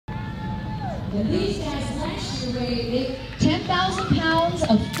And these guys last year weighed 10,000 pounds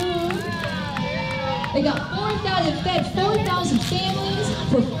of food. They fed 4,000 families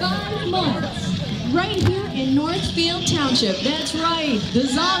for 5 months. Right here in Northfield Township. That's right, the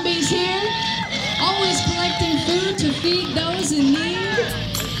zombies here, always collecting food to feed those in need.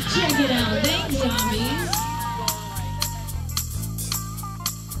 Check it out, thanks zombies.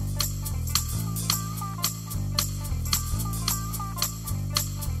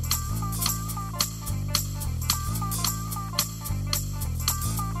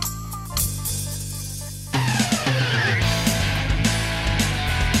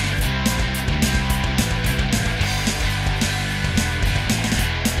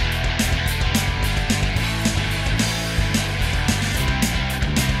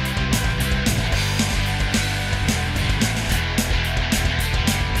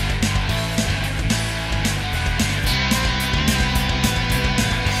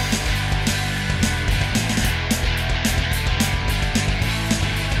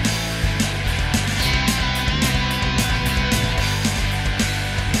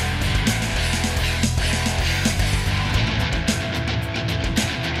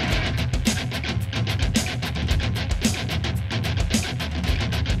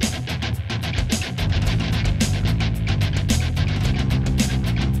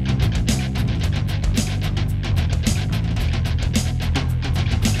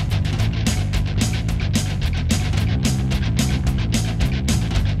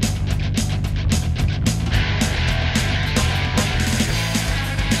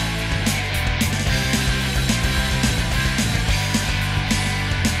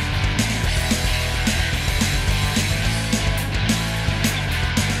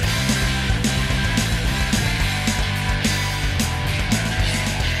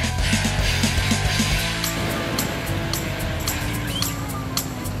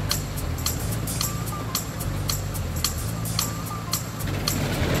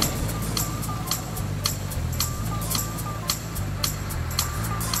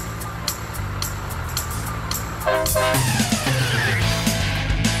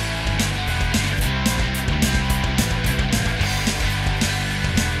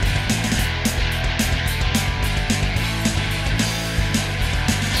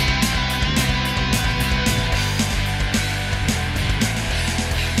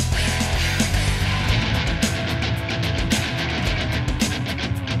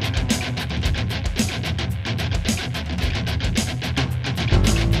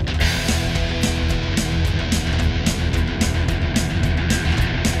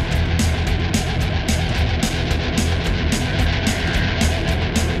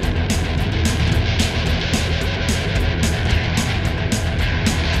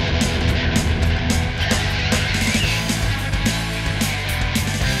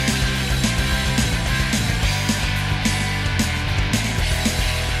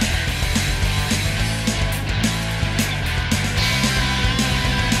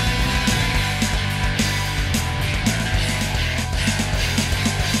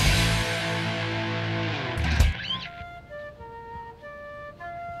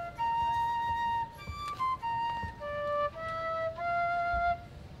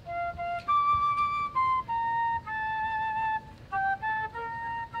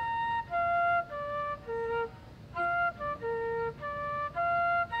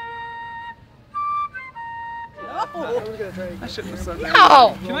 I shouldn't have said that.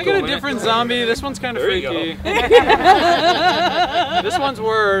 No! Can I get a different zombie? This one's kind of freaky. This one's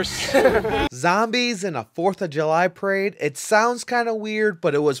worse. Zombies in a 4th of July parade. It sounds kind of weird,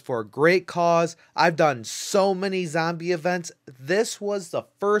 but it was for a great cause. I've done so many zombie events. This was the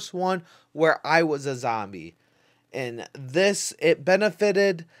first one where I was a zombie. And it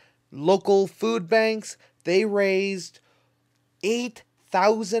benefited local food banks. They raised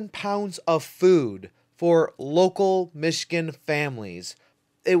 8,000 pounds of food for local Michigan families.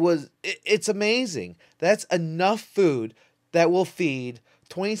 It's amazing. That's enough food that will feed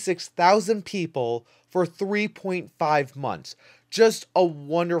 26,000 people for 3.5 months. Just a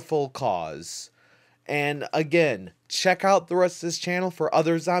wonderful cause. And again, check out the rest of this channel for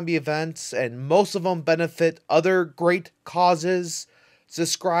other zombie events, and most of them benefit other great causes.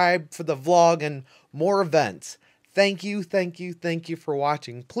 Subscribe for the vlog and more events. Thank you for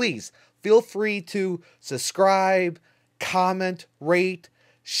watching. Please feel free to subscribe, comment, rate,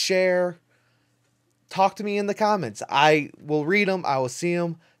 share. Talk to me in the comments. I will read them. I will see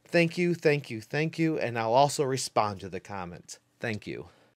them. Thank you. And I'll also respond to the comments. Thank you.